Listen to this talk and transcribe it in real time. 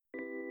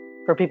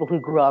for people who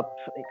grew up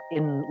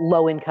in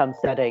low-income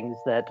settings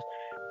that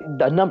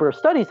a number of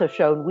studies have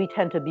shown we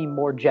tend to be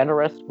more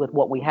generous with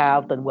what we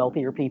have than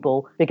wealthier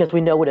people because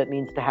we know what it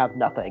means to have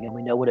nothing and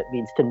we know what it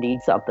means to need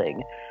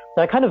something.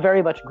 So I kind of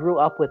very much grew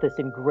up with this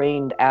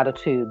ingrained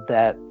attitude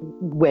that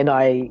when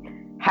I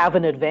have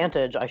an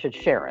advantage, I should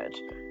share it.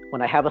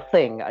 When I have a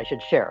thing, I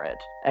should share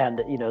it. And,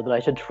 that I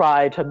should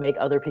try to make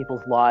other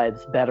people's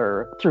lives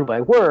better through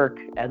my work.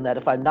 And that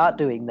if I'm not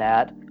doing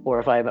that, or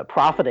if I'm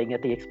profiting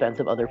at the expense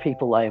of other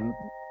people, I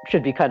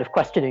should be kind of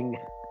questioning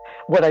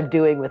what I'm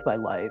doing with my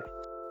life.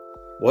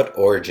 What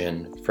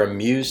Origin? From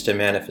Muse to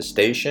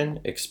Manifestation,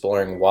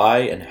 exploring why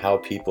and how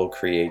people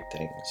create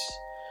things.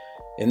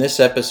 In this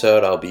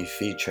episode, I'll be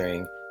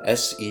featuring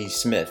S.E.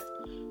 Smith,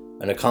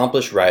 an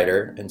accomplished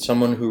writer and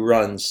someone who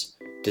runs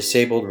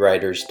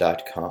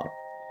DisabledWriters.com.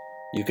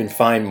 You can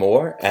find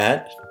more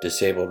at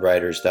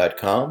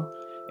DisabledWriters.com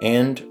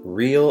and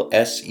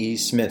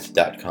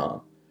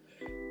RealSESmith.com.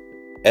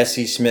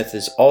 S.E. Smith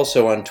is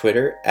also on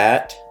Twitter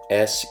at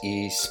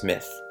S.E.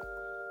 Smith.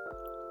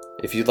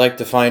 If you'd like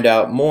to find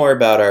out more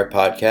about our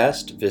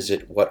podcast,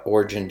 visit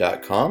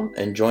whatorigin.com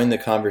and join the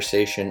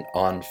conversation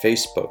on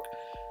Facebook,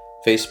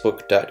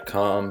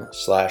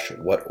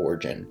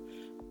 facebook.com/whatorigin.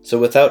 So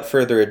without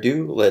further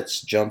ado,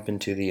 let's jump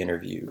into the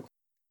interview.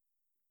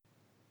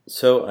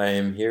 So I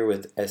am here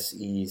with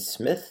S.E.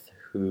 Smith,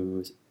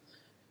 who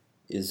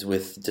is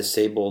with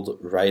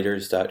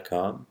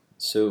DisabledWriters.com.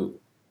 So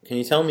can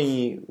you tell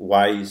me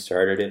why you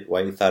started it,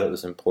 why you thought it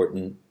was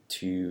important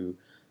to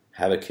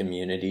have a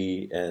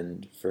community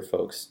and for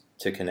folks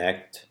to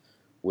connect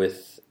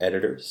with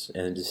editors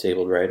and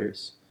disabled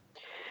writers?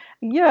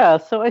 Yeah,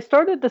 so I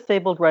started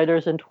Disabled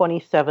Writers in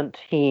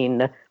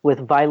 2017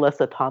 with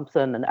Vilessa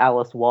Thompson and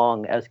Alice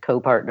Wong as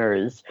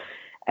co-partners.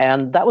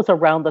 And that was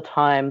around the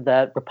time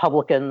that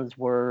Republicans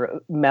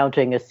were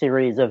mounting a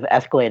series of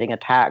escalating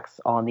attacks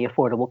on the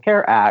Affordable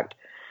Care Act.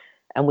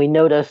 And we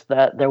noticed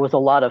that there was a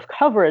lot of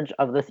coverage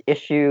of this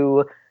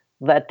issue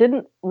that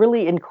didn't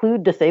really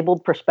include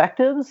disabled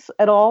perspectives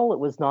at all. It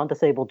was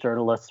non-disabled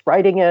journalists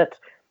writing it.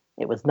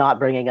 It was not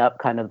bringing up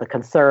kind of the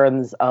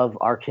concerns of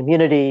our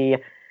community.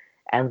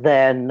 And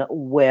then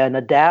when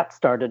ADAPT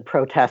started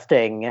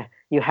protesting,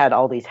 you had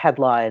all these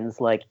headlines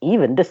like,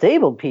 even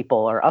disabled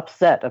people are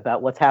upset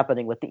about what's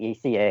happening with the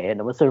ACA. And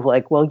it was sort of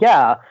like, well,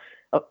 yeah,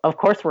 of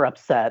course we're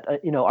upset.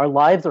 Our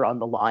lives are on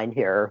the line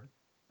here.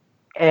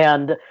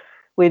 And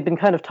we've been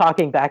kind of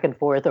talking back and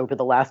forth over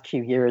the last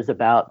few years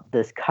about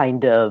this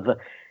kind of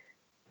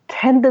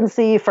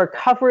tendency for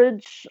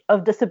coverage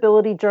of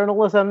disability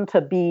journalism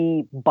to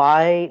be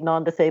by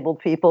non-disabled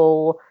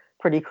people,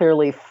 pretty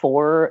clearly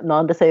for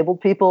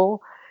non-disabled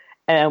people.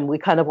 And we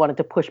kind of wanted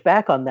to push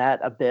back on that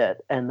a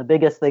bit. And the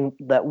biggest thing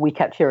that we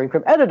kept hearing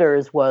from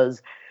editors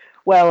was,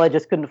 well, I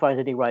just couldn't find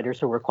any writers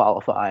who were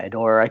qualified,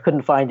 or I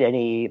couldn't find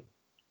any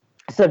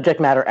subject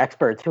matter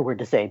experts who were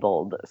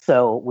disabled.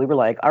 So we were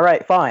like, all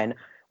right, fine.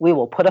 We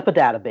will put up a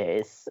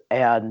database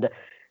and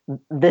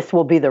this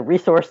will be the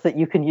resource that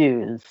you can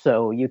use.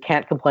 So you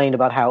can't complain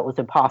about how it was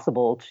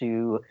impossible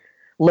to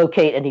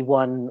locate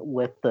anyone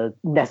with the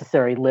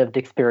necessary lived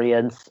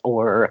experience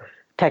or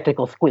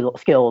technical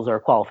skills or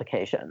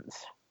qualifications.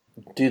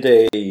 Do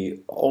they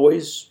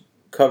always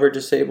cover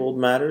disabled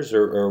matters,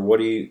 or what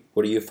do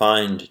you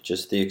find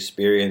just the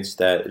experience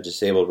that a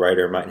disabled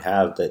writer might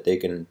have that they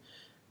can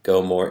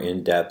go more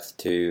in depth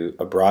to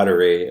a broad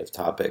array of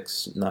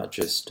topics, not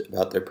just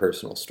about their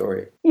personal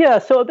story? Yeah,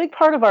 so a big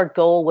part of our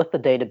goal with the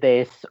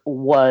database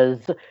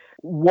was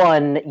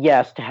one,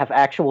 yes, to have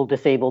actual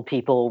disabled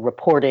people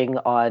reporting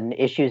on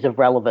issues of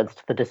relevance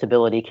to the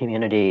disability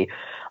community,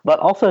 but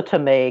also to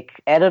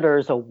make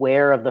editors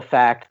aware of the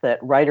fact that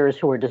writers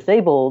who are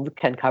disabled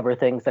can cover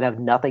things that have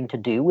nothing to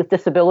do with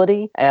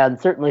disability. And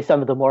certainly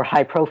some of the more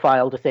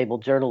high-profile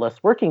disabled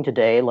journalists working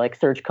today, like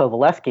Serge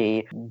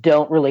Kovaleski,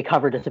 don't really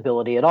cover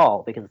disability at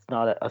all because it's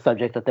not a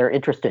subject that they're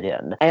interested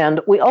in.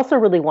 And we also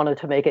really wanted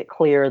to make it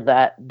clear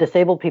that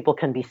disabled people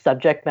can be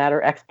subject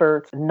matter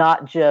experts,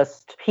 not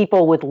just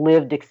people with lived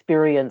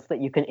experience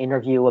that you can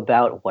interview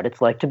about what it's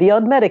like to be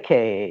on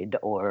Medicaid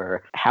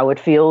or how it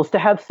feels to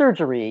have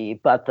surgery,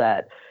 but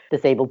that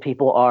disabled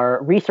people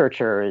are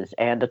researchers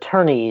and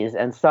attorneys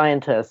and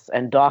scientists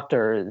and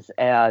doctors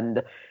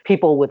and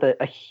people with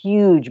a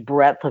huge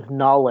breadth of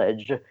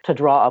knowledge to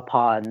draw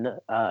upon,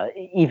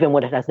 even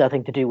when it has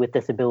nothing to do with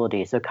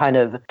disability. So kind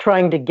of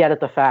trying to get at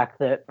the fact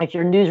that if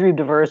your newsroom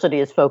diversity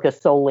is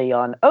focused solely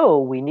on,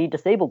 oh, we need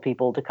disabled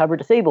people to cover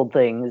disabled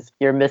things,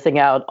 you're missing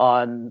out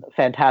on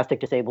fantastic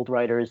disabled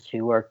writers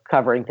who are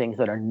covering things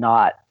that are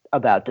not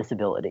about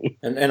disability.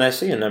 And I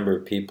see a number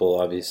of people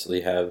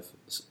obviously have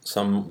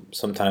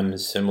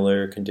sometimes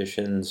similar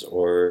conditions,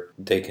 or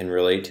they can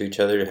relate to each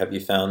other? Have you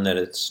found that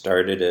it's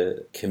started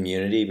a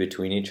community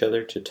between each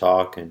other to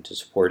talk and to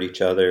support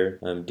each other?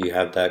 Do you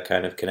have that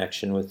kind of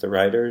connection with the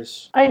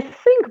writers? I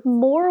think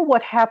more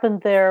what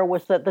happened there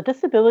was that the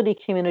disability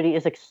community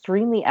is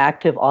extremely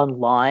active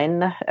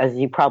online. As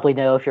you probably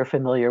know, if you're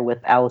familiar with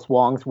Alice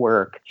Wong's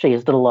work, she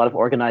has done a lot of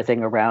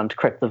organizing around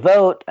Crypt the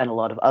Vote and a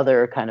lot of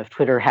other kind of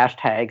Twitter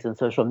hashtags and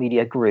social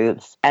media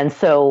groups. And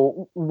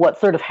so what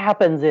sort of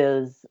happens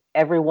is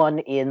everyone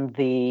in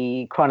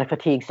the chronic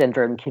fatigue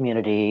syndrome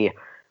community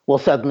will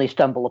suddenly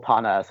stumble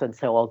upon us. And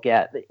so I'll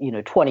get,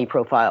 20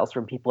 profiles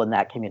from people in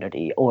that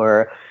community,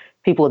 or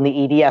people in the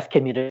EDF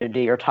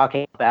community are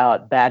talking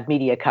about bad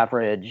media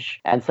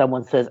coverage, and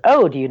someone says,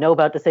 "Oh, do you know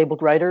about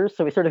disabled writers?"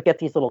 So we sort of get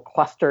these little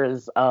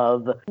clusters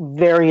of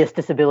various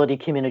disability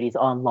communities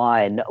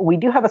online. We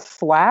do have a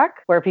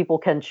Slack where people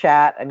can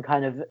chat and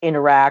kind of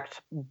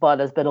interact,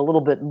 but has been a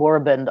little bit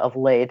moribund of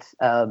late.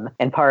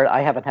 In part,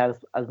 I haven't had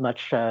as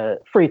much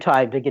free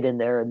time to get in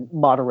there and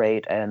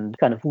moderate and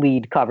kind of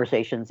lead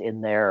conversations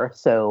in there.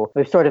 So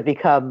we've sort of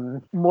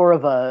become more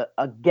of a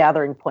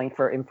gathering point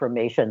for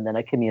information than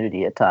a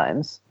community at times.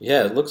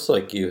 Yeah, it looks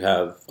like you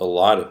have a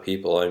lot of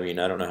people. I mean,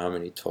 I don't know how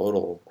many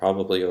total,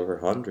 probably over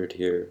 100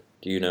 here.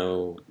 Do you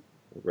know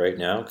right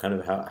now kind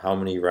of how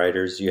many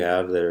writers you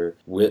have that are,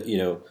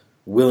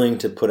 willing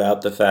to put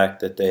out the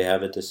fact that they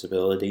have a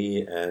disability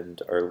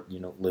and are,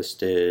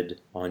 listed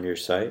on your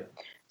site?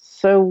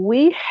 So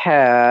we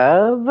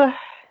have,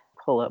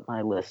 pull up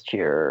my list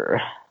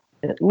here.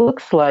 It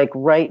looks like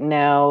right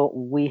now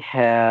we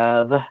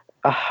have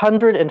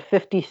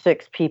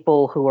 156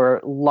 people who are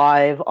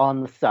live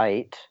on the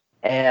site.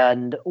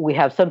 And we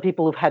have some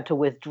people who've had to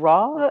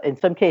withdraw, in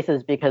some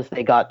cases because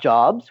they got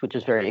jobs, which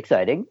is very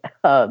exciting.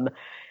 And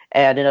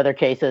in other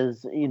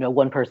cases,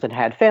 one person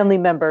had family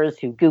members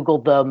who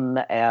Googled them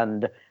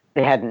and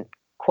they hadn't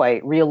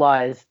quite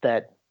realized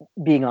that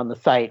being on the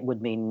site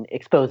would mean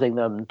exposing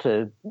them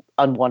to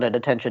unwanted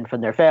attention from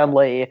their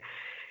family.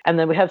 And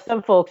then we have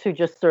some folks who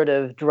just sort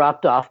of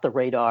dropped off the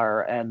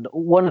radar. And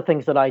one of the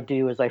things that I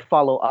do is I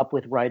follow up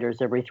with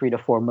writers every 3 to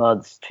 4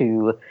 months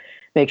to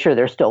make sure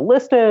they're still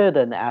listed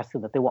and ask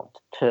them if they want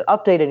to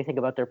update anything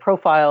about their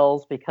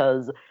profiles.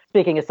 Because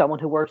speaking as someone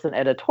who works in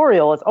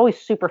editorial, it's always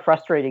super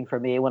frustrating for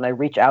me when I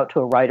reach out to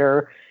a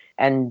writer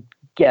and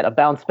get a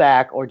bounce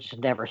back or just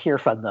never hear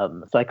from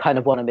them. So I kind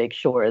of want to make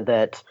sure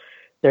that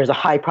there's a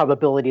high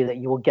probability that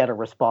you will get a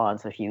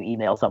response if you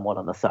email someone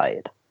on the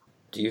site.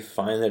 Do you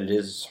find that it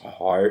is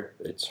hard?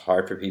 It's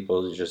hard for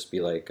people to just be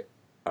like,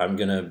 I'm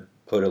gonna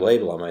put a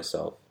label on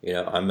myself.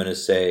 I'm gonna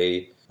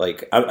say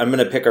like I'm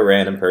gonna pick a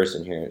random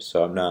person here,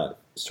 so I'm not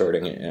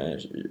sorting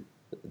it.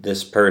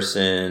 This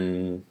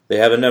person, they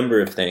have a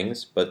number of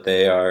things, but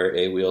they are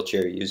a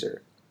wheelchair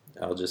user.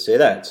 I'll just say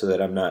that so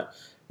that I'm not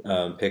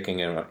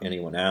picking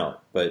anyone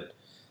out. But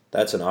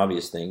that's an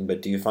obvious thing.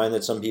 But do you find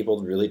that some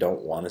people really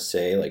don't want to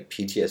say like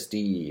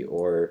PTSD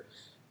or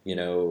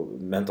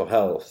mental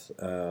health?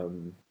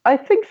 I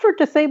think for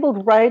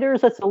disabled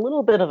writers, it's a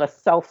little bit of a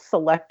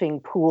self-selecting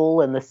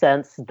pool in the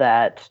sense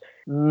that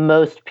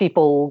most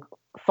people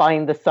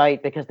find the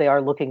site because they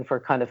are looking for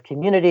kind of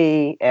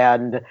community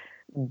and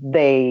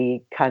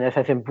they kind of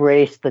have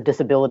embraced the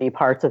disability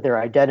parts of their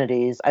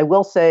identities. I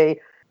will say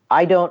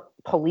I don't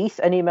police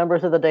any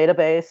members of the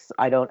database.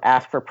 I don't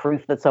ask for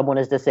proof that someone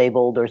is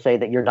disabled or say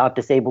that you're not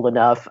disabled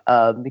enough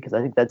because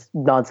I think that's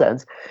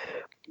nonsense.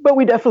 But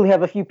we definitely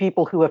have a few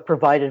people who have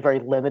provided very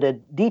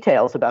limited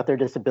details about their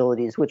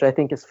disabilities, which I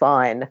think is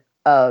fine.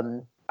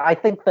 I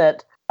think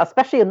that,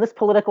 especially in this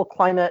political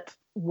climate,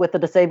 with the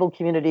disabled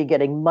community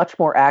getting much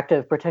more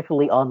active,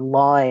 particularly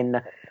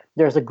online,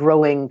 there's a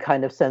growing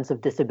kind of sense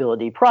of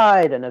disability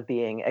pride and of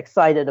being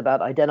excited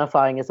about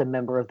identifying as a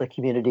member of the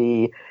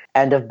community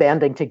and of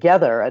banding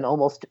together. And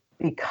almost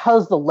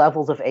because the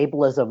levels of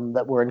ableism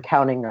that we're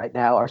encountering right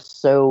now are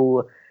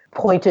so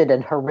pointed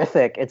and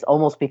horrific, it's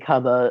almost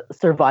become a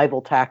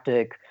survival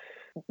tactic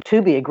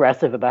to be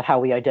aggressive about how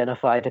we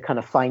identify to kind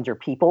of find your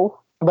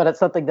people. But it's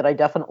something that I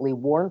definitely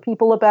warn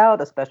people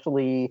about,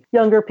 especially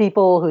younger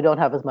people who don't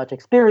have as much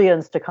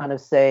experience, to kind of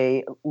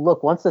say,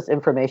 look, once this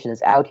information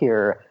is out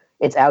here,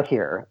 it's out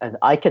here. And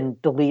I can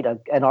delete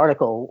an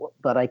article,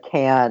 but I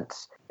can't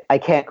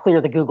clear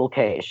the Google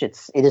cache.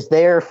 It is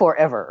there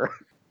forever.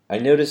 I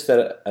noticed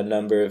that a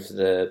number of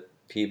the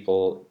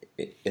people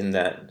in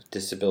that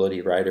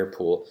disability writer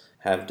pool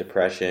have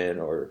depression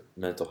or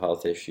mental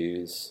health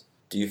issues.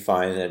 Do you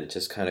find that it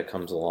just kind of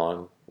comes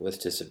along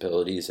with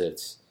disabilities?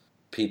 It's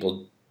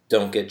people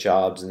don't get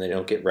jobs and they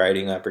don't get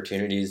writing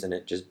opportunities and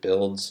it just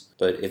builds.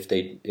 But if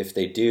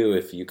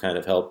you kind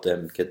of help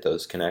them get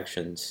those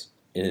connections,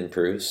 it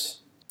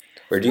improves.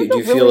 Or do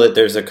you feel that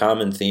there's a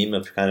common theme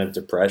of kind of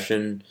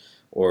depression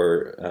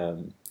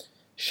or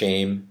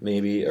shame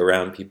maybe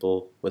around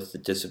people with the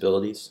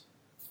disabilities?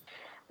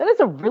 That is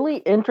a really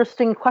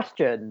interesting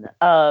question.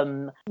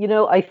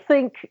 I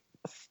think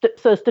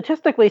so.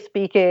 Statistically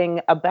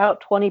speaking,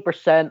 about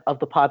 20% of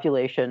the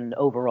population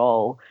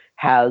overall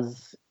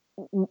has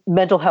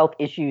mental health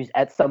issues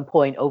at some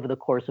point over the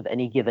course of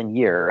any given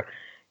year.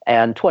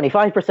 And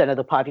 25% of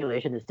the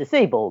population is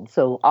disabled.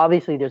 So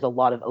obviously there's a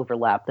lot of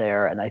overlap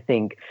there. And I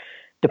think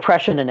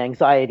depression and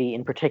anxiety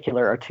in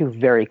particular are two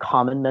very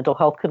common mental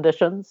health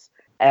conditions.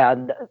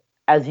 And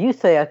as you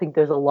say, I think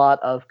there's a lot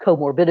of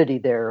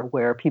comorbidity there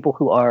where people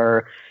who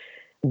are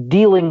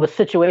dealing with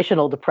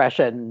situational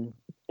depression,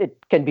 it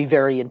can be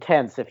very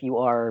intense if you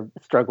are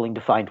struggling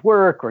to find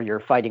work or you're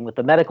fighting with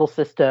the medical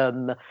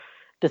system.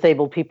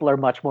 Disabled people are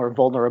much more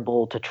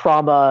vulnerable to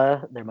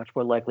trauma. They're much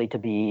more likely to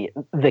be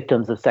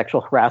victims of sexual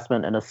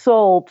harassment and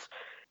assault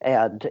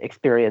and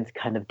experience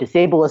kind of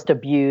disableist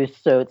abuse.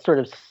 So it sort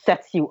of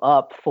sets you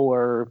up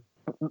for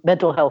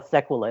mental health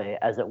sequelae,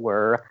 as it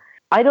were.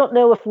 I don't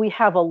know if we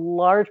have a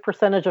large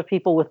percentage of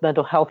people with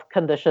mental health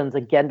conditions,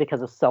 again,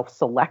 because of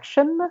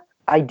self-selection.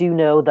 I do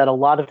know that a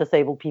lot of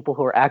disabled people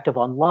who are active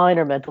online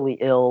are mentally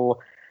ill,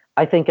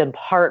 I think in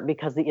part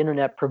because the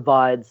internet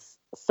provides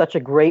such a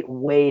great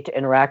way to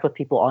interact with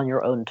people on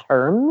your own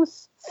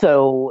terms.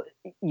 So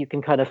you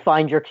can kind of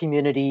find your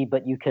community,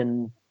 but you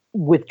can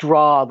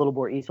withdraw a little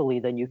more easily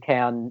than you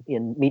can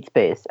in meet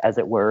space, as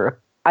it were.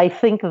 I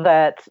think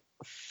that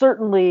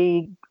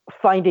certainly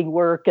finding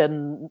work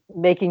and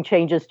making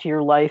changes to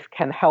your life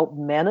can help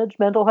manage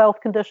mental health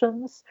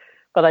conditions.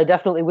 But I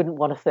definitely wouldn't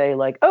want to say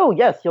like, oh,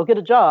 yes, you'll get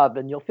a job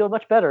and you'll feel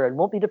much better and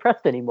won't be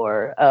depressed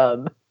anymore.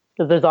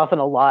 Because there's often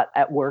a lot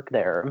at work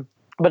there.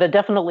 But it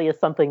definitely is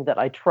something that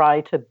I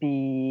try to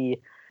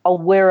be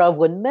aware of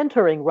when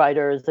mentoring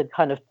writers and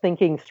kind of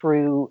thinking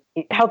through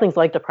how things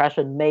like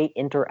depression may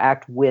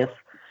interact with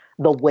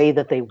the way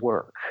that they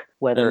work,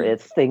 whether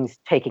it's things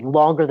taking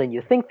longer than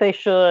you think they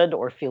should,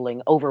 or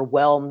feeling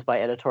overwhelmed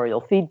by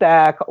editorial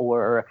feedback,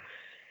 or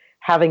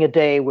having a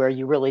day where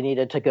you really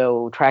needed to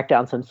go track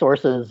down some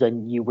sources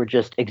and you were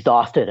just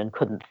exhausted and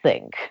couldn't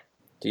think.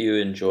 Do you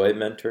enjoy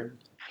mentoring?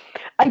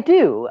 I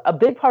do. A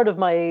big part of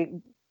my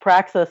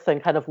praxis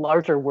and kind of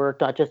larger work,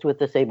 not just with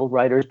disabled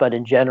writers, but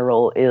in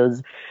general,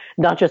 is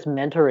not just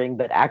mentoring,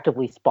 but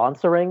actively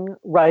sponsoring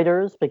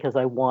writers, because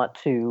I want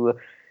to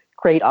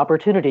create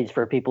opportunities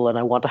for people and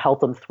I want to help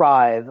them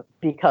thrive,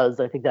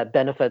 because I think that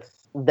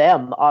benefits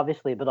them,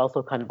 obviously, but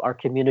also kind of our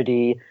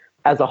community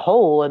as a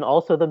whole and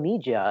also the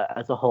media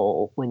as a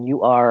whole. When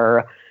you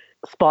are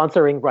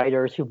sponsoring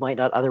writers who might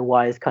not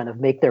otherwise kind of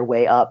make their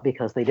way up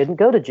because they didn't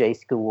go to J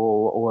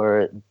school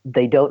or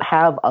they don't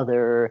have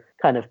other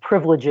kind of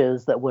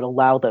privileges that would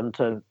allow them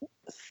to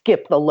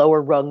skip the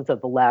lower rungs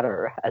of the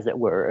ladder, as it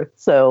were.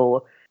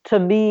 So to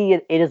me,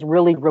 it is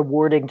really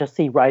rewarding to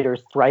see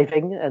writers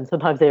thriving, and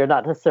sometimes they are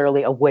not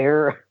necessarily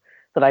aware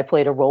that I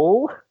played a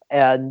role.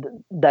 And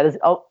that is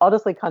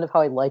honestly kind of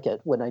how I like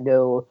it, when I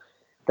know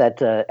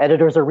that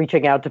editors are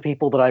reaching out to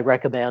people that I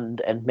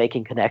recommend and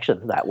making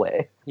connections that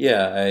way.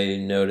 Yeah, I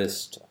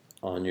noticed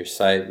on your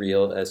site,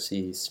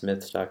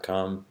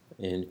 realsesmith.com,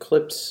 in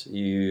clips,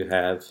 you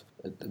have,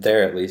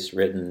 there at least,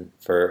 written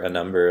for a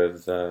number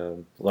of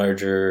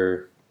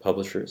larger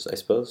publishers, I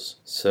suppose.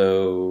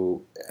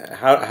 So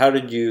how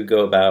did you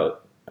go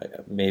about,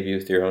 maybe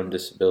with your own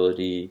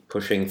disability,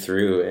 pushing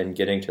through and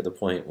getting to the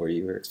point where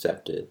you were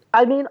accepted?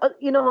 I mean,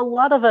 a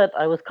lot of it,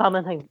 I was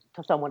commenting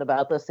to someone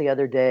about this the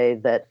other day,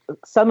 that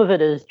some of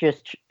it is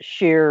just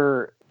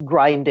sheer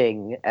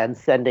grinding and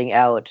sending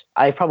out.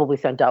 I probably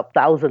sent out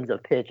thousands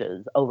of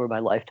pitches over my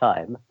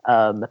lifetime,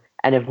 and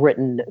have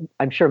written,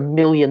 I'm sure,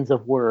 millions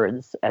of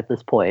words at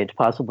this point,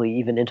 possibly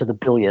even into the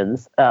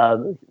billions.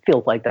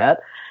 Feels like that.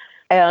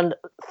 And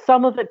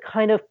some of it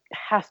kind of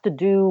has to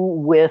do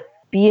with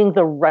being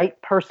the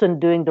right person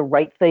doing the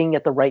right thing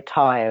at the right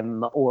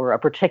time, or a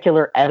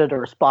particular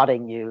editor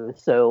spotting you.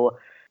 So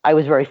I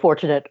was very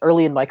fortunate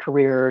early in my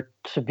career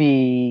to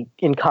be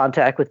in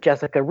contact with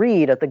Jessica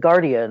Reed at The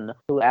Guardian,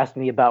 who asked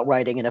me about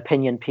writing an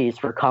opinion piece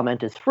for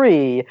Comment is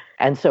Free.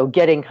 And so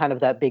getting kind of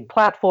that big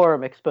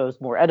platform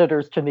exposed more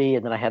editors to me,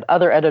 and then I had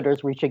other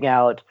editors reaching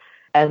out.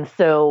 And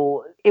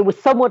so it was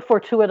somewhat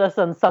fortuitous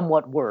and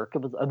somewhat work.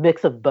 It was a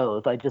mix of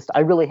both. I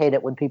really hate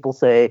it when people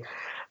say,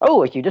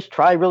 oh, if you just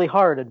try really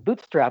hard and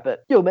bootstrap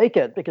it, you'll make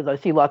it. Because I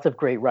see lots of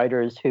great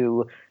writers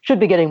who should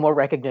be getting more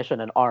recognition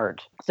and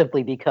aren't,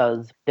 simply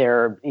because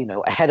they're,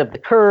 ahead of the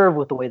curve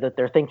with the way that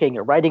they're thinking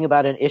or writing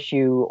about an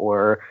issue,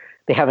 or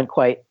they haven't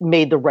quite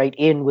made the right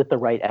in with the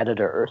right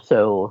editor.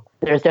 So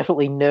there's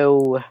definitely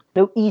no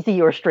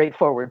easy or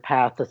straightforward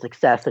path to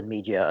success in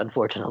media,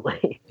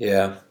 unfortunately.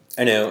 Yeah.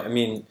 I know. I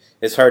mean,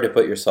 it's hard to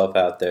put yourself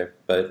out there,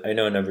 but I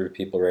know a number of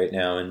people right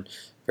now in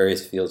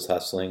various fields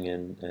hustling,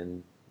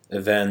 and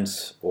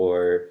events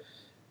or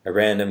a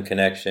random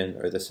connection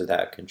or this or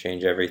that can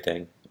change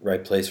everything.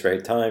 Right place,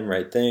 right time,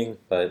 right thing,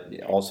 but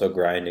also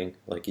grinding,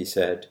 like you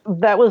said.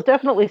 That was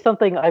definitely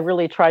something I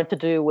really tried to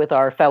do with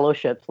our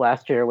fellowships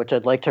last year, which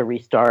I'd like to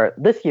restart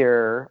this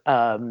year,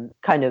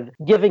 kind of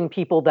giving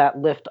people that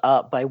lift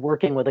up by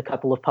working with a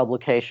couple of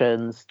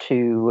publications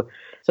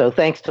so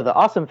thanks to the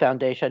Awesome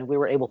Foundation, we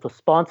were able to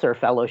sponsor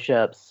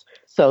fellowships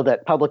so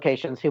that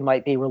publications who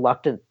might be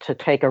reluctant to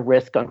take a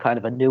risk on kind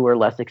of a newer,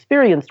 less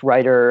experienced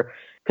writer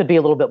could be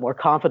a little bit more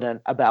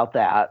confident about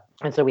that.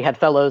 And so we had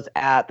fellows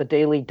at the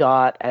Daily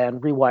Dot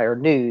and Rewire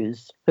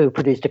News who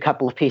produced a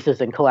couple of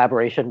pieces in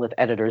collaboration with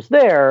editors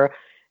there.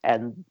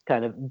 And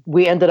kind of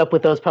we ended up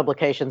with those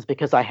publications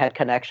because I had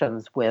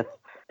connections with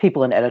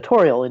people in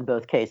editorial in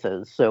both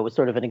cases. So it was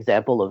sort of an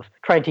example of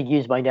trying to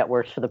use my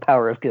networks for the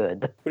power of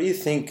good. What do you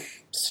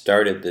think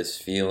started this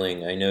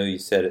feeling? I know you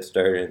said it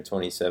started in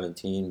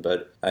 2017,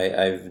 but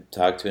I've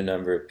talked to a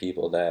number of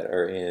people that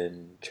are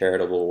in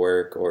charitable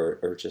work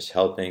or just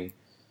helping.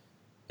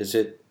 Is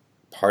it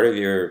part of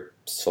your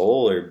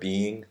soul or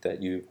being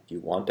that you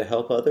want to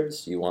help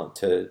others? You want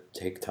to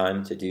take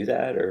time to do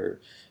that?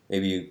 Or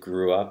maybe you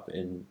grew up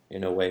in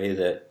a way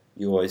that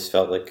you always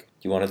felt like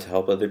you wanted to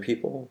help other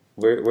people?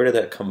 Where did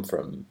that come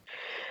from?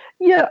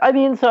 Yeah, I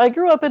mean, so I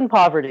grew up in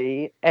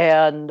poverty,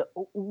 and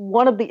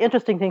one of the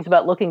interesting things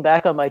about looking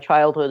back on my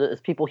childhood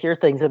is people hear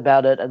things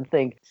about it and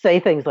say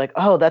things like,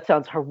 "Oh, that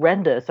sounds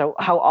horrendous. How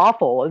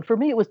awful." And for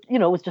me, it was, it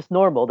was just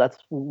normal. That's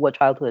what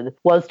childhood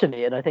was to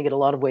me. And I think in a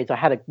lot of ways, I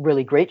had a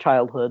really great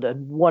childhood.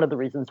 And one of the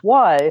reasons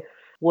why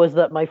was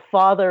that my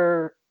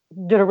father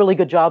did a really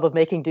good job of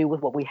making do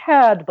with what we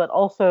had, but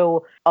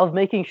also of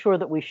making sure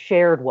that we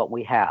shared what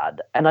we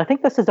had. And I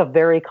think this is a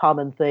very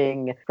common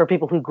thing for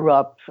people who grew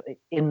up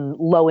in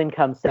low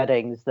income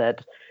settings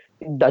that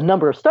a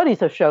number of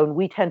studies have shown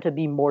we tend to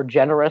be more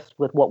generous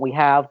with what we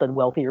have than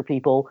wealthier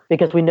people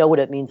because we know what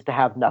it means to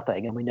have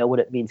nothing and we know what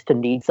it means to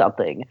need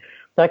something.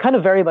 So I kind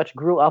of very much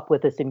grew up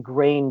with this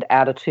ingrained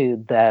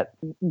attitude that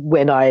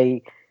when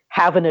I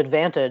have an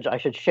advantage, I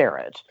should share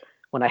it.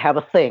 When I have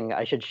a thing,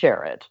 I should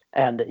share it.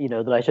 And,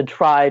 that I should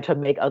try to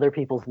make other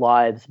people's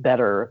lives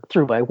better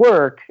through my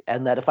work.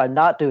 And that if I'm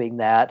not doing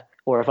that,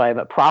 or if I'm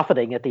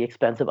profiting at the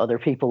expense of other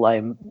people,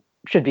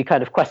 should be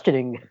kind of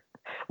questioning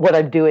what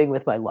I'm doing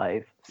with my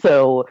life.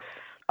 So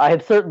I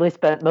have certainly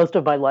spent most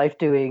of my life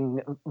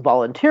doing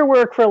volunteer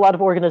work for a lot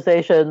of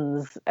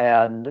organizations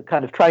and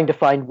kind of trying to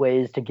find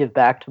ways to give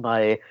back to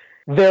my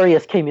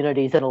various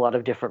communities in a lot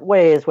of different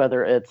ways,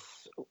 whether it's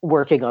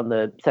working on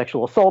the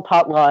sexual assault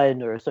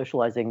hotline or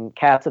socializing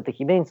cats at the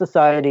Humane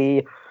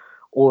Society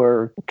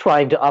or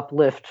trying to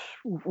uplift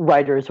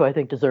writers who I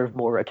think deserve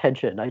more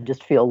attention. I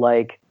just feel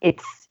like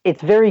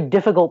it's very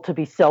difficult to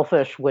be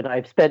selfish when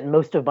I've spent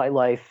most of my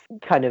life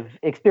kind of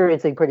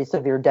experiencing pretty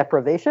severe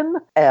deprivation,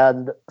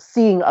 and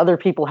seeing other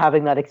people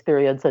having that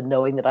experience and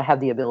knowing that I have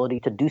the ability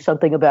to do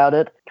something about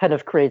it kind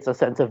of creates a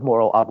sense of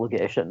moral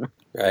obligation.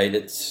 Right.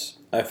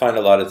 I find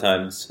a lot of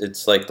times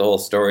it's like the whole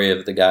story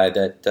of the guy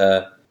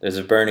that there's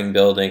a burning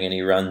building and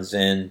he runs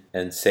in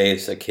and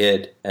saves a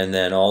kid, and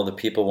then all the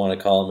people want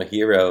to call him a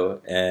hero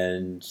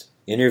and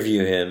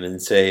interview him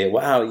and say,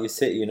 "Wow,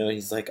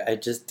 he's like, I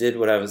just did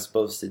what I was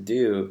supposed to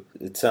do."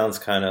 It sounds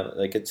kind of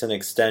like it's an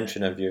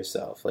extension of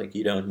yourself. Like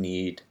you don't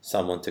need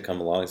someone to come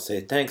along and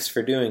say, "Thanks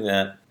for doing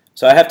that."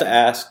 So I have to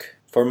ask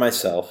for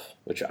myself,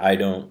 which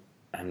I'm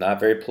not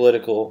very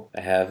political.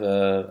 I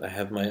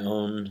have my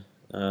own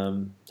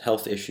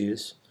health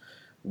issues.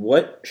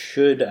 What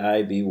should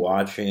I be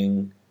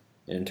watching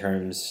in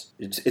terms?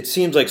 It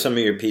seems like some of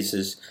your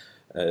pieces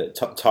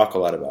talk a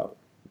lot about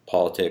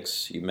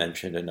politics. You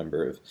mentioned a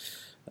number of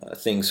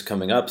things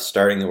coming up,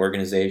 starting the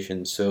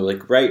organization. So,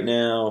 like right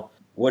now,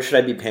 what should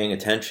I be paying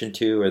attention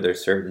to? Are there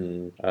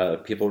certain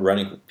people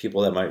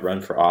that might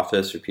run for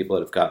office, or people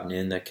that have gotten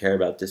in that care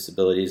about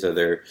disabilities? Are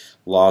there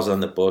laws on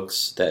the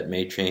books that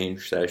may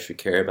change that I should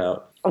care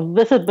about?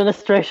 This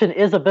administration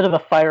is a bit of a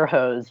fire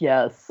hose,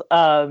 yes.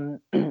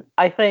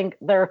 I think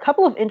there are a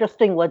couple of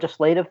interesting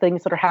legislative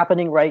things that are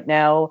happening right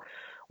now.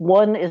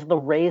 One is the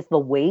Raise the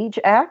Wage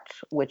Act,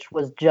 which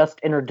was just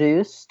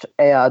introduced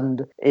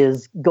and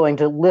is going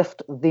to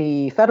lift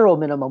the federal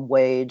minimum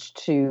wage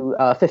to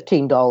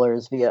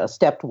 $15 via a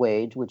stepped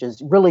wage, which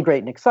is really great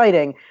and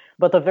exciting.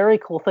 But the very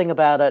cool thing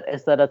about it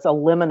is that it's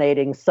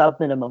eliminating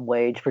sub-minimum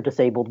wage for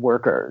disabled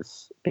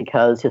workers,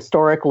 because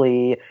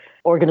historically,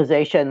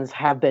 organizations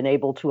have been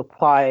able to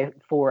apply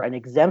for an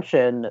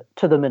exemption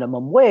to the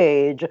minimum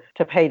wage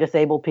to pay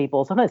disabled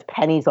people sometimes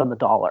pennies on the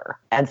dollar.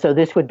 And so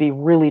this would be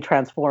really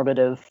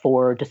transformative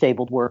for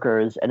disabled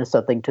workers and is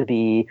something to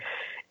be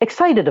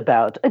excited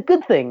about. A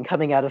good thing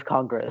coming out of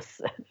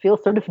Congress. It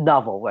feels sort of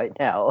novel right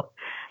now.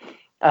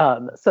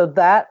 So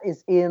that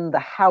is in the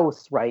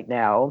House right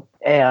now,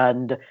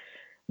 and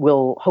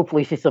we'll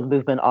hopefully see some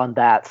movement on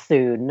that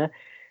soon.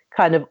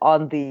 Kind of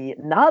on the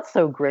not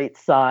so great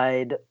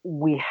side,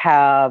 we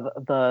have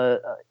the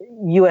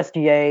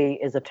USDA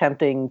is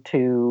attempting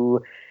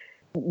to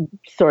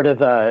sort of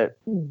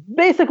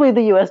basically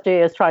the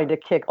USDA is trying to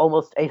kick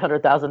almost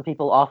 800,000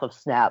 people off of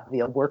SNAP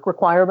via work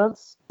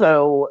requirements.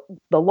 So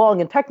the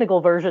long and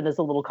technical version is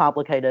a little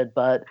complicated,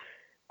 but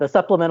the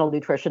Supplemental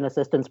Nutrition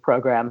Assistance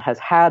Program has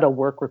had a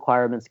work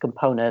requirements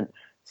component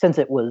since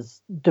it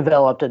was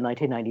developed in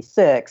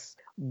 1996.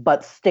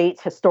 But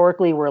states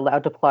historically were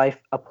allowed to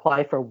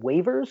apply for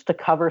waivers to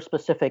cover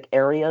specific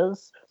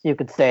areas. So you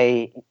could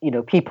say,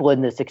 people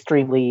in this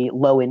extremely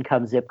low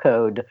income zip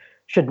code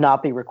should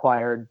not be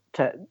required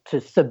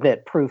to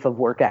submit proof of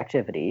work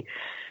activity.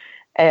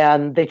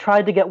 And they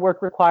tried to get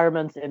work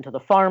requirements into the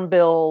Farm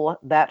Bill.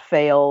 That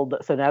failed.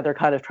 So now they're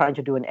kind of trying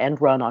to do an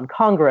end run on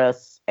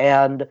Congress.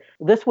 And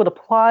this would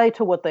apply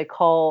to what they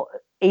call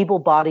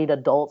able-bodied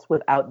adults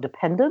without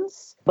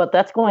dependents, but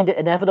that's going to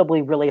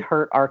inevitably really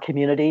hurt our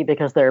community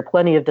because there are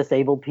plenty of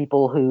disabled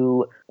people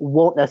who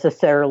won't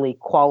necessarily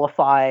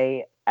qualify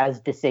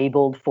as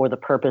disabled for the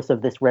purpose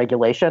of this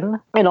regulation.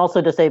 And also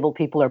disabled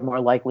people are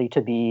more likely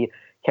to be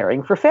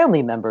caring for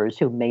family members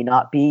who may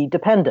not be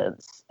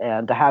dependents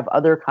and to have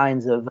other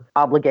kinds of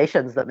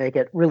obligations that make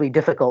it really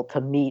difficult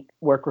to meet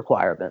work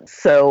requirements.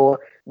 So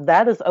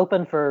that is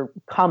open for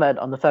comment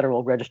on the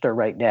Federal Register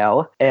right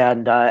now,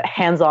 and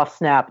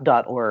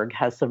handsoffsnap.org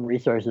has some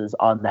resources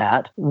on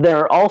that. There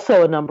are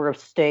also a number of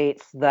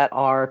states that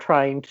are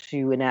trying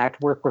to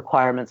enact work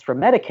requirements for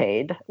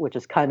Medicaid, which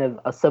is kind of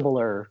a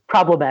similar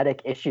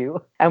problematic issue.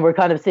 And we're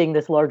kind of seeing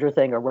this larger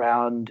thing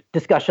around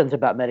discussions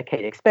about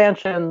Medicaid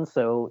expansion.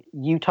 So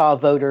Utah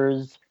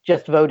voters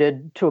just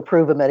voted to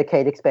approve a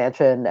Medicaid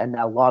expansion, and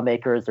now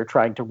lawmakers are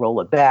trying to roll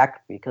it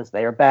back because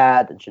they are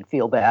bad and should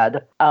feel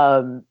bad.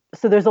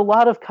 So there's a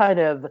lot of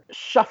kind of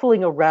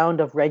shuffling around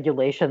of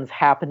regulations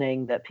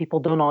happening that people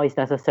don't always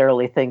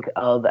necessarily think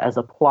of as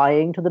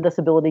applying to the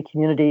disability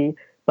community,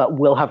 but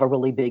will have a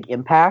really big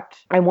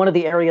impact. And one of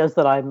the areas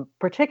that I'm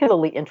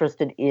particularly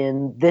interested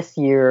in this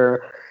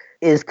year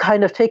is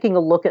kind of taking a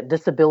look at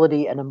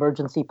disability and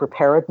emergency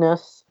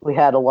preparedness. We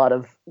had a lot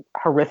of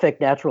horrific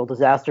natural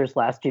disasters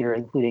last year,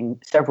 including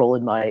several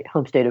in my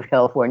home state of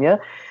California.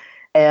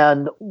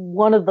 And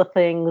one of the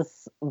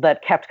things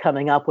that kept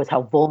coming up was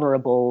how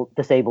vulnerable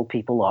disabled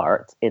people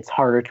are. It's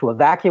harder to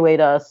evacuate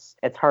us.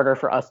 It's harder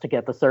for us to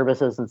get the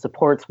services and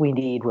supports we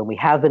need when we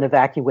have been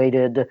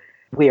evacuated.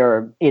 We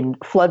are in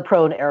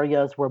flood-prone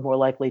areas. We're more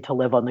likely to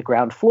live on the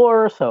ground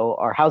floor, so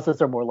our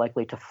houses are more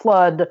likely to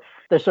flood.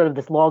 There's sort of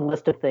this long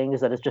list of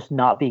things that is just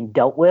not being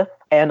dealt with.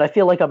 And I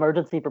feel like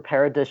emergency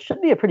preparedness should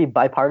be a pretty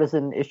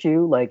bipartisan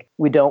issue. Like,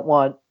 we don't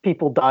want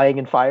people dying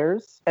in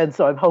fires. And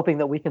so I'm hoping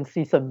that we can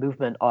see some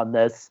movement on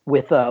this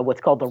with what's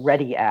called the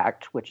READY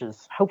Act, which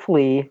is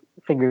hopefully,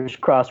 fingers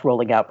crossed,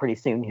 rolling out pretty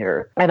soon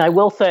here. And I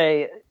will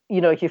say,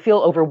 if you feel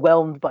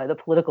overwhelmed by the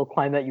political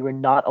climate, you are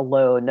not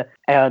alone.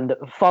 And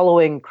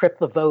following Crip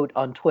the Vote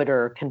on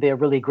Twitter can be a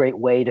really great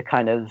way to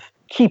kind of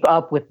keep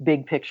up with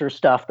big picture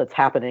stuff that's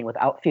happening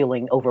without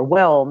feeling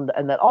overwhelmed.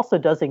 And that also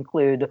does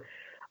include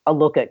a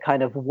look at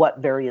kind of what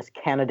various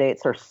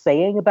candidates are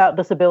saying about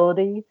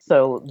disability.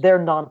 So they're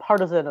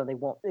nonpartisan and they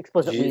won't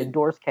explicitly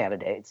endorse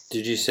candidates.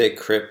 Did you say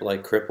Crip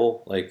like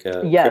cripple? Like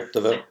yes. Crip the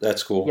Vote?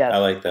 That's cool. Yes. I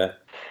like that.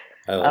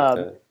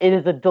 It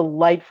is a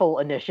delightful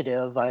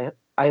initiative.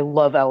 I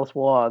love Alice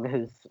Wong,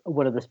 who's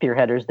one of the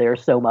spearheaders there,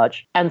 so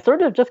much. And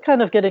sort of just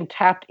kind of getting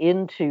tapped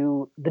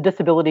into the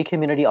disability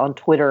community on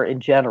Twitter in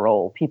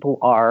general. People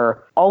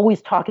are always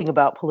talking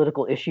about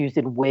political issues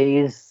in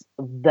ways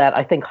that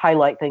I think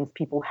highlight things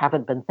people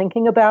haven't been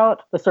thinking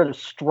about. The sort of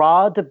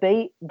straw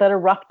debate that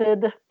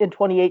erupted in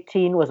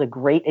 2018 was a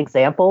great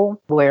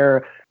example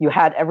where you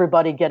had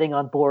everybody getting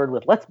on board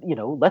with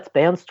let's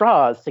ban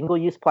straws.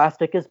 Single-use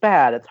plastic is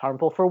bad. It's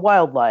harmful for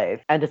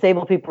wildlife. And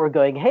disabled people were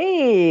going,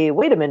 hey,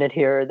 wait a minute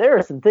here. There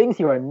are some things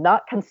you are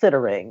not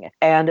considering.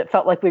 And it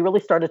felt like we really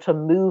started to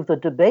move the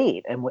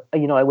debate. And,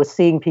 I was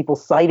seeing people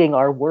citing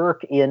our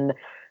work in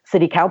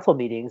city council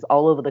meetings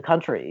all over the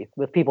country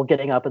with people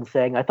getting up and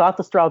saying, I thought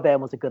the straw ban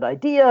was a good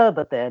idea,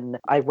 but then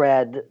I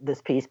read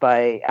this piece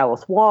by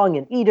Alice Wong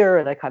in Eater,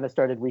 and I kind of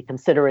started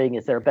reconsidering,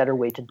 is there a better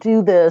way to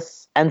do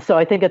this? And so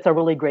I think it's a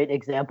really great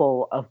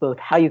example of both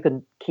how you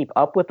can keep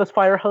up with this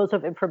fire hose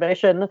of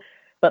information,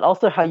 but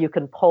also how you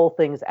can pull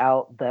things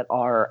out that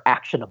are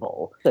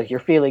actionable. So if you're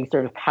feeling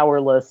sort of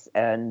powerless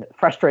and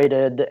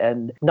frustrated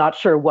and not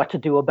sure what to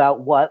do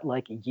about what,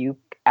 like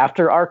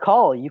after our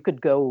call, you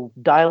could go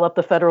dial up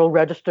the Federal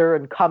Register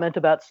and comment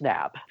about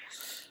SNAP.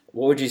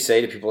 What would you say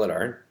to people that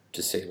aren't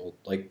disabled?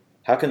 Like,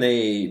 how can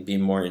they be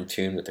more in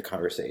tune with the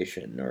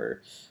conversation,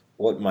 or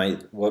what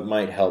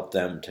might help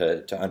them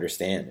to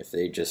understand if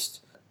they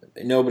just...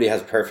 Nobody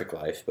has a perfect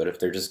life, but if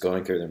they're just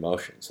going through their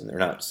motions and they're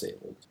not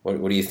disabled,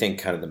 what do you think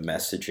kind of the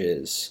message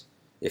is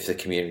if the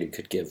community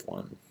could give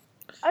one?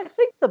 I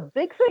think the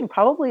big thing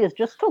probably is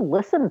just to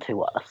listen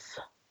to us.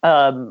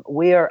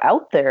 We are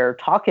out there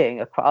talking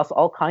across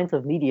all kinds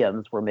of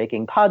mediums. We're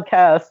making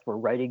podcasts, we're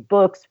writing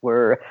books,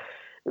 we're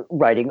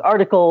writing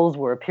articles,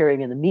 we're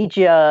appearing in the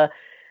media.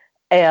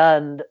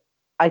 And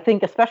I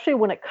think especially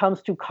when it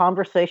comes to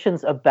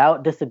conversations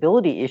about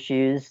disability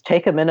issues,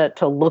 take a minute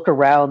to look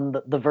around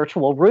the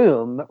virtual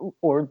room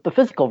or the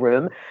physical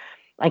room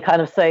and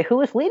kind of say, who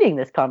is leading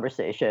this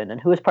conversation and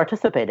who is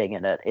participating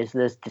in it? Is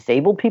this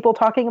disabled people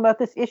talking about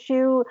this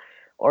issue,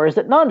 or is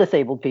it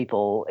non-disabled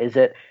people? Is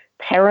it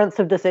parents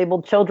of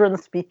disabled children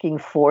speaking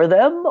for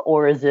them,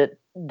 or is it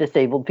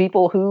disabled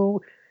people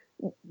who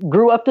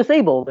grew up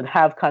disabled and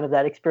have kind of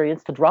that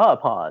experience to draw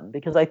upon?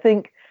 Because I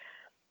think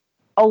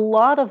a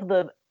lot of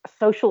the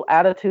social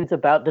attitudes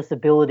about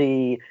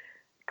disability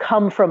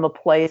come from a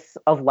place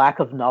of lack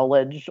of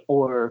knowledge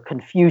or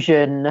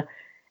confusion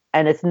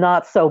And it's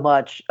not so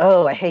much,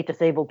 oh, I hate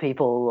disabled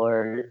people,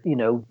 or,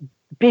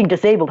 being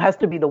disabled has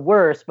to be the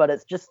worst, but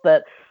it's just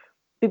that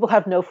people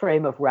have no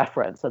frame of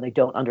reference and they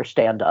don't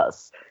understand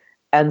us.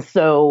 And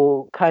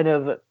so, kind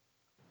of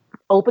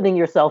opening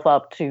yourself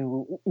up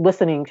to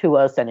listening to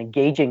us and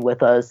engaging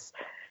with us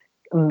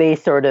may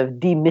sort of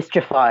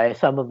demystify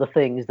some of the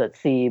things that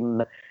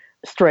seem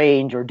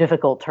strange or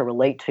difficult to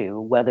relate to,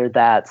 whether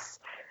that's,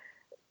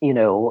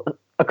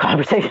 a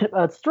conversation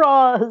about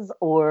straws,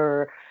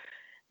 or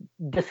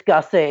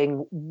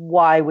discussing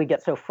why we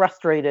get so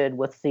frustrated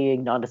with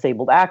seeing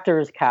non-disabled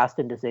actors cast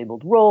in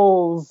disabled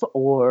roles,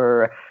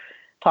 or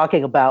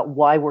talking about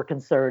why we're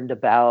concerned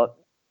about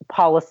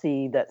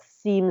policy that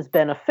seems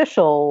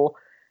beneficial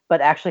but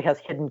actually has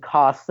hidden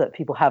costs that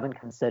people haven't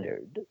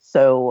considered.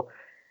 So,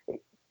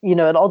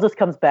 it all just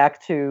comes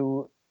back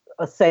to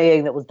a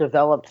saying that was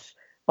developed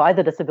by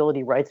the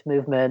disability rights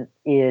movement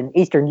in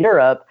Eastern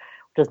Europe,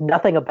 which is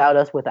nothing about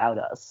us without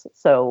us.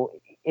 So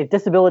if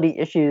disability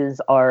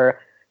issues are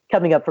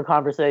coming up for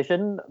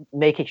conversation,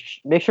 make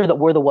sure that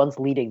we're the ones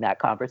leading that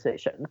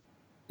conversation.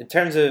 In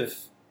terms of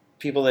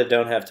people that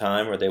don't have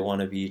time or they want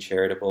to be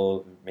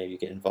charitable, maybe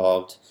get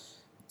involved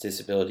with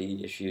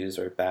disability issues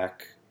or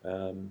back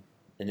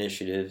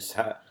initiatives,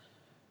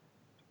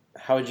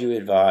 how would you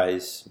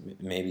advise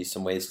maybe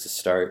some ways to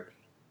start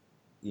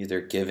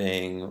either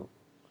giving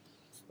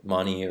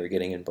money or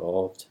getting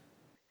involved?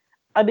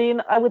 I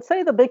mean, I would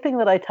say the big thing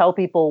that I tell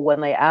people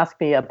when they ask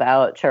me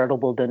about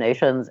charitable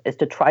donations is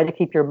to try to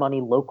keep your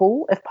money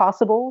local if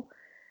possible,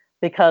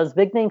 because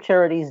big name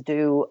charities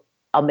do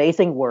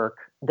amazing work.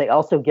 They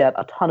also get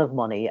a ton of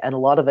money, and a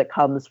lot of it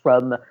comes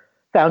from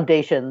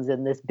foundations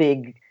in this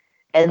big,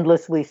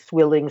 endlessly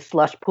swilling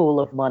slush pool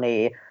of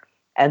money.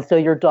 And so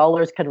your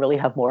dollars can really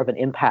have more of an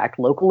impact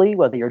locally,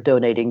 whether you're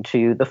donating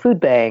to the food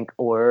bank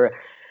or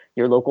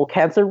your local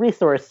cancer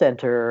resource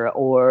center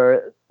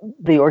or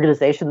the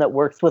organization that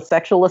works with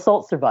sexual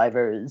assault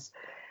survivors.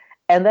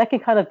 And that can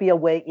kind of be a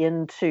way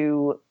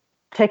into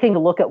taking a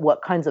look at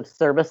what kinds of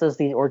services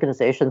these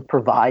organizations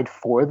provide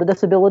for the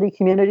disability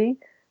community.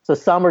 So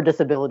some are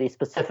disability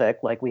specific,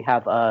 like we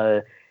have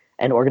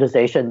an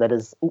organization that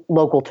is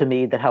local to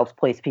me that helps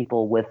place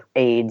people with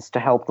AIDS to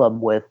help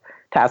them with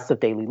tasks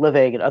of daily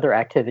living and other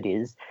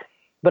activities.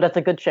 But it's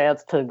a good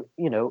chance to,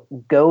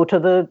 go to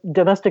the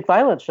domestic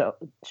violence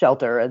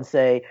shelter and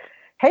say,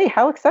 hey,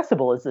 how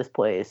accessible is this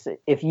place?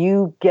 If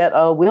you get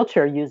a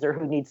wheelchair user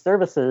who needs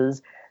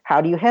services, how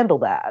do you handle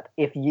that?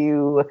 If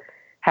you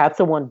have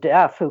someone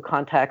deaf who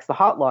contacts the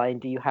hotline,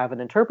 do you have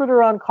an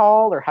interpreter on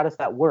call, or how does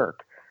that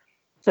work?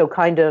 So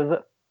kind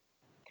of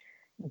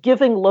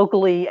giving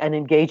locally and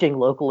engaging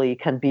locally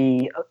can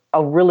be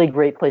a really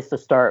great place to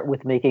start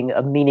with making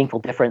a meaningful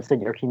difference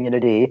in your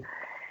community.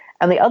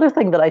 And the other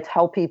thing that I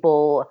tell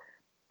people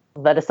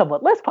that is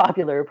somewhat less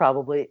popular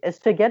probably is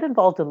to get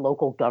involved in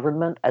local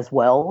government as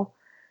well.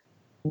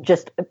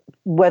 Just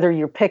whether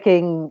you're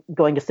picking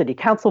going to city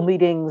council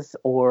meetings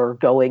or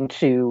going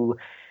to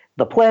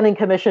the planning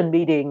commission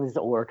meetings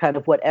or kind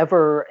of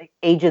whatever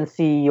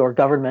agency or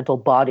governmental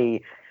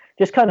body,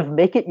 just kind of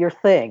make it your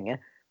thing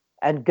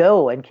and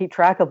go and keep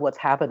track of what's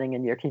happening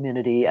in your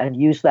community and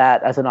use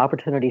that as an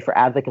opportunity for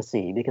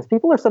advocacy, because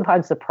people are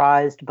sometimes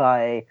surprised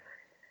by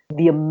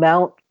the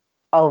amount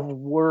of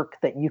work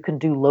that you can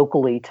do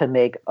locally to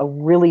make a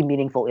really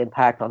meaningful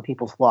impact on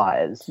people's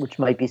lives, which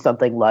might be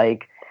something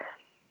like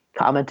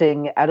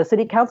commenting at a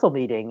city council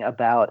meeting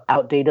about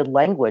outdated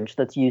language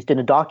that's used in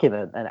a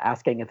document and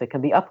asking if it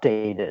can be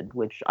updated,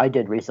 which I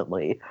did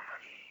recently,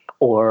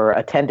 or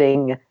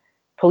attending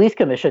police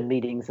commission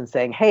meetings and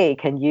saying, hey,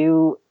 can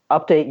you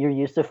update your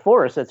use of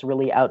force? It's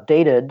really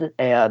outdated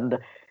and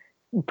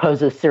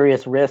poses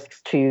serious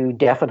risks to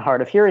deaf and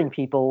hard of hearing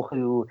people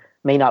who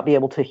may not be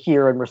able to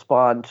hear and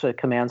respond to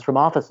commands from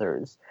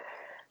officers.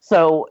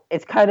 So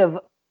it's kind of,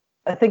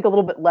 I think, a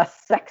little bit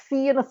less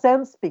sexy in a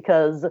sense,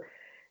 because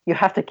you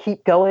have to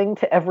keep going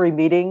to every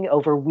meeting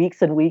over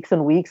weeks and weeks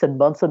and weeks and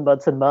months and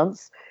months and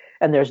months.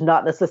 And there's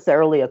not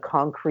necessarily a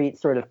concrete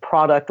sort of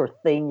product or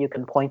thing you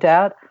can point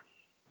at,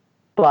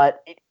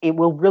 but it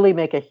will really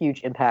make a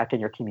huge impact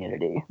in your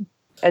community.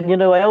 And,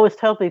 I always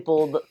tell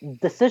people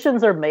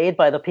decisions are made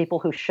by the people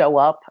who show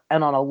up,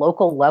 and on a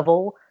local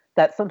level,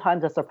 that's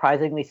sometimes a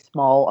surprisingly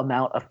small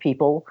amount of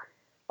people.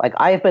 Like,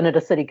 I have been at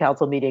a city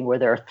council meeting where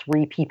there are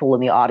 3 people in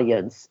the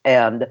audience,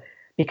 and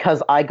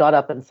because I got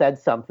up and said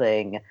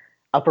something,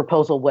 a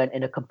proposal went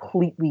in a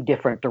completely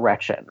different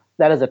direction.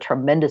 That is a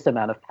tremendous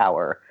amount of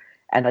power.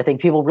 And I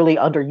think people really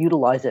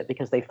underutilize it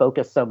because they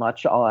focus so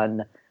much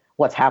on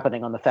what's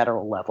happening on the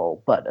federal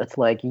level. But it's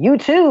like, you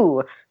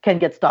too can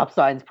get stop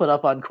signs put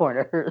up on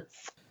corners.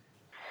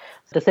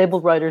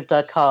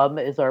 Disabledwriters.com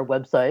is our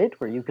website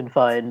where you can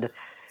find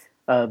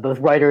both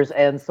writers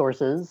and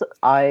sources.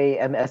 I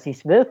am S.E.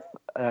 Smith.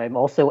 I'm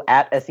also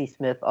at S.E.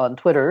 Smith on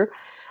Twitter,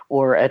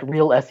 or at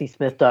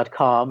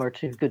realsesmith.com are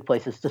 2 good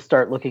places to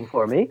start looking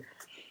for me.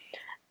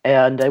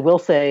 And I will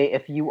say,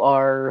 if you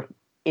are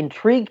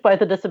intrigued by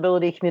the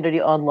disability community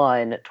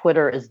online,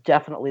 Twitter is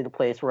definitely the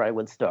place where I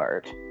would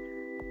start.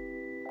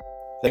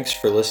 Thanks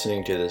for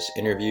listening to this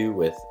interview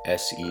with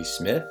S.E.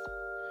 Smith.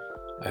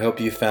 I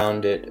hope you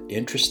found it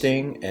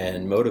interesting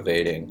and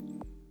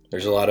motivating.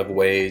 There's a lot of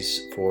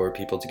ways for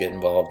people to get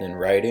involved in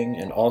writing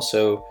and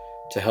also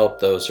to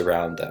help those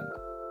around them.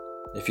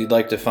 If you'd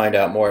like to find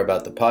out more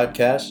about the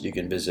podcast, you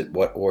can visit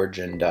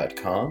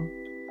whatorigin.com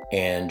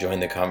and join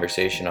the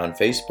conversation on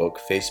Facebook,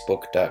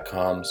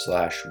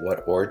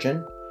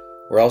 facebook.com/whatorigin.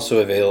 We're also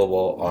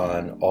available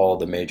on all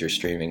the major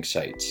streaming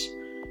sites.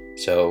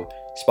 So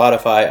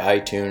Spotify,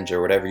 iTunes,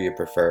 or whatever you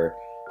prefer,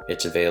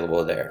 it's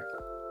available there.